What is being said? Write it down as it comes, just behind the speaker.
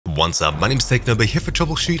What's up, my name is Technobo here for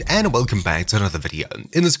Troubleshoot and welcome back to another video.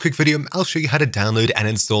 In this quick video, I'll show you how to download and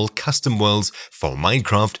install custom worlds for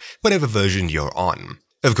Minecraft, whatever version you're on.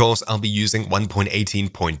 Of course, I'll be using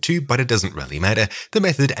 1.18.2, but it doesn't really matter. The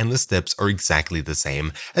method and the steps are exactly the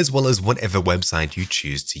same, as well as whatever website you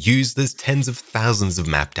choose to use. There's tens of thousands of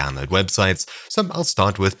map download websites, so I'll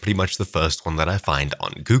start with pretty much the first one that I find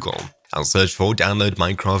on Google. I'll search for download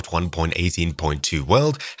Minecraft 1.18.2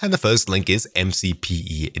 world, and the first link is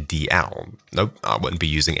MCPEDL. Nope, I won't be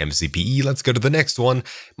using MCPE. Let's go to the next one,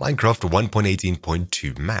 Minecraft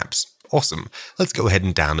 1.18.2 maps. Awesome. Let's go ahead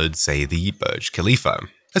and download, say, the Burj Khalifa.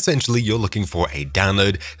 Essentially, you're looking for a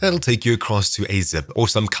download that'll take you across to a zip or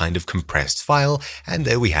some kind of compressed file, and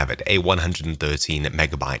there we have it, a 113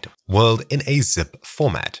 megabyte world in a zip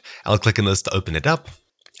format. I'll click on this to open it up.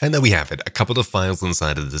 And there we have it, a couple of files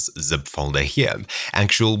inside of this zip folder here.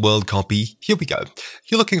 Actual world copy, here we go.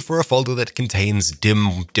 You're looking for a folder that contains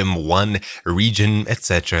dim1, region,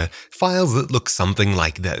 etc. Files that look something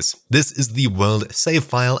like this. This is the world save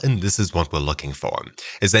file and this is what we're looking for.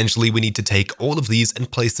 Essentially, we need to take all of these and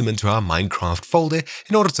place them into our Minecraft folder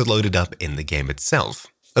in order to load it up in the game itself.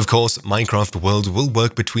 Of course, Minecraft World will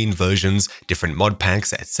work between versions, different mod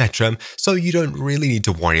packs, etc., so you don't really need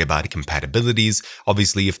to worry about compatibilities.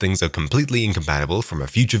 Obviously, if things are completely incompatible from a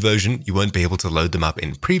future version, you won't be able to load them up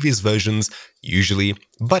in previous versions, usually,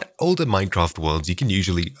 but older Minecraft worlds you can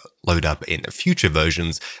usually load up in future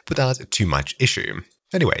versions without too much issue.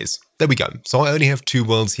 Anyways, there we go. So I only have two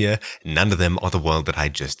worlds here, none of them are the world that I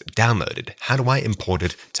just downloaded. How do I import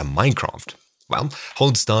it to Minecraft? Well,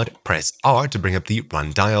 hold start, press R to bring up the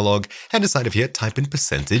run dialog, and inside of here type in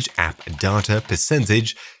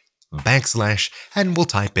 %appdata% \, and we'll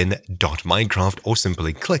type in .minecraft or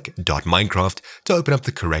simply click .minecraft to open up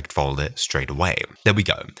the correct folder straight away. There we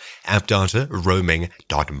go, appdata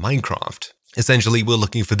roaming.minecraft. Essentially, we're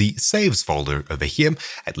looking for the saves folder over here,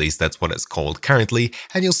 at least that's what it's called currently,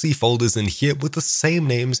 and you'll see folders in here with the same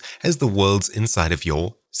names as the worlds inside of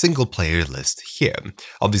your single player list here.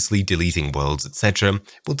 Obviously, deleting worlds, etc.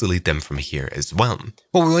 we'll delete them from here as well.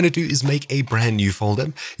 What we want to do is make a brand new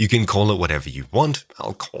folder. You can call it whatever you want.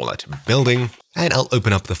 I'll call it building, and I'll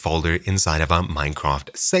open up the folder inside of our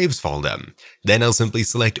Minecraft saves folder. Then I'll simply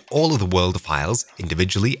select all of the world files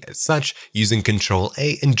individually as such, using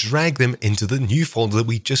Ctrl-A and drag them into the new folder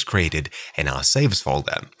we just created in our saves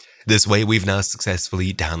folder. This way, we've now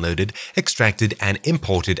successfully downloaded, extracted, and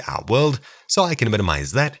imported our world, so I can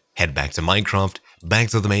minimize that, head back to Minecraft, back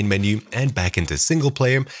to the main menu, and back into single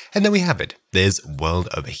player, and then we have it. There's world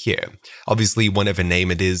over here. Obviously, whatever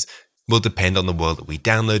name it is will depend on the world that we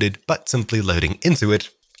downloaded, but simply loading into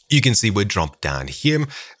it, you can see we're dropped down here,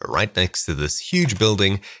 right next to this huge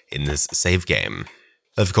building in this save game.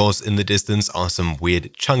 Of course, in the distance are some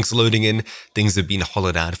weird chunks loading in. Things have been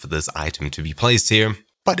hollowed out for this item to be placed here.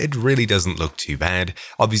 But it really doesn't look too bad.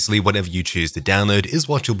 Obviously, whatever you choose to download is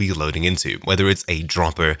what you'll be loading into, whether it's a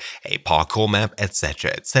dropper, a parkour map,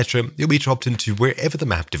 etc., etc. You'll be dropped into wherever the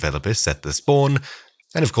map developer set the spawn.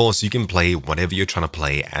 And of course, you can play whatever you're trying to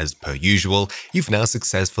play as per usual. You've now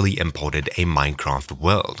successfully imported a Minecraft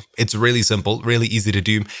world. It's really simple, really easy to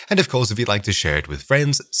do, and of course, if you'd like to share it with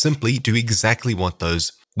friends, simply do exactly what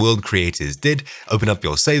those world creators did. Open up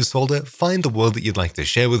your saves folder, find the world that you'd like to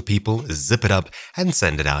share with people, zip it up, and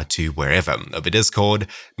send it out to wherever, over Discord,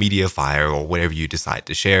 Mediafire, or wherever you decide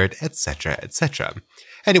to share it, etc., etc.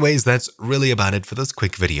 Anyways, that's really about it for this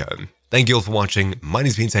quick video. Thank you all for watching. My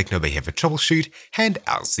name's been Technobo here for Troubleshoot, and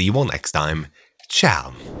I'll see you all next time.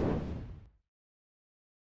 Ciao!